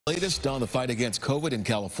Latest on the fight against COVID in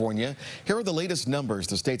California. Here are the latest numbers.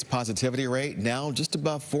 The state's positivity rate now just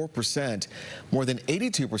above 4%. More than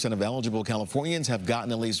 82% of eligible Californians have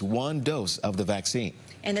gotten at least one dose of the vaccine.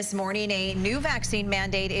 And this morning, a new vaccine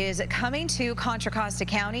mandate is coming to Contra Costa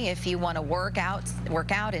County if you want to work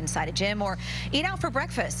out inside a gym or eat out for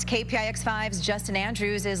breakfast. KPIX5's Justin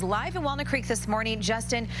Andrews is live in Walnut Creek this morning.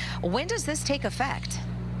 Justin, when does this take effect?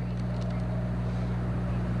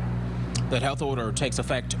 That health order takes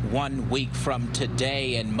effect 1 week from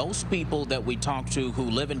today, and most people that we talk to who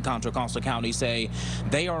live in Contra Costa County say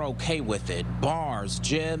they are okay with it. Bars,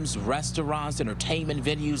 gyms, restaurants, entertainment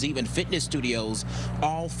venues, even fitness studios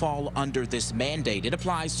all fall under this mandate. It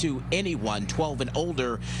applies to anyone 12 and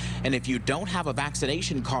older, and if you don't have a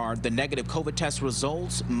vaccination card, the negative COVID test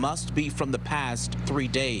results must be from the past 3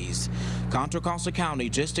 days. Contra Costa County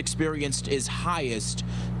just experienced its highest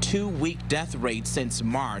 2-week death rate since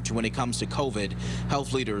March when it comes to COVID.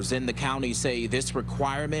 Health leaders in the county say this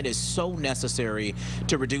requirement is so necessary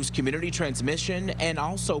to reduce community transmission and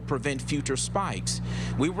also prevent future spikes.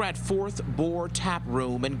 We were at 4th Board Tap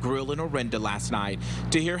Room and Grill in Orinda last night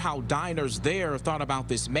to hear how diners there thought about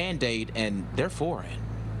this mandate, and they're for it.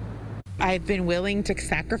 I've been willing to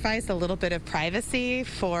sacrifice a little bit of privacy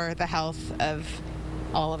for the health of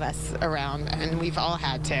all of us around, and we've all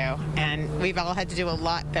had to, and we've all had to do a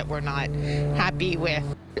lot that we're not happy with.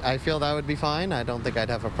 I feel that would be fine. I don't think I'd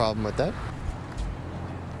have a problem with that.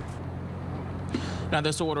 Now,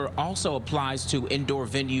 this order also applies to indoor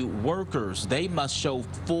venue workers. They must show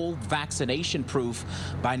full vaccination proof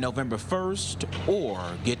by November 1st or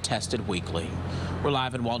get tested weekly. We're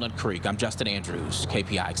live in Walnut Creek. I'm Justin Andrews,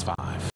 KPIX5.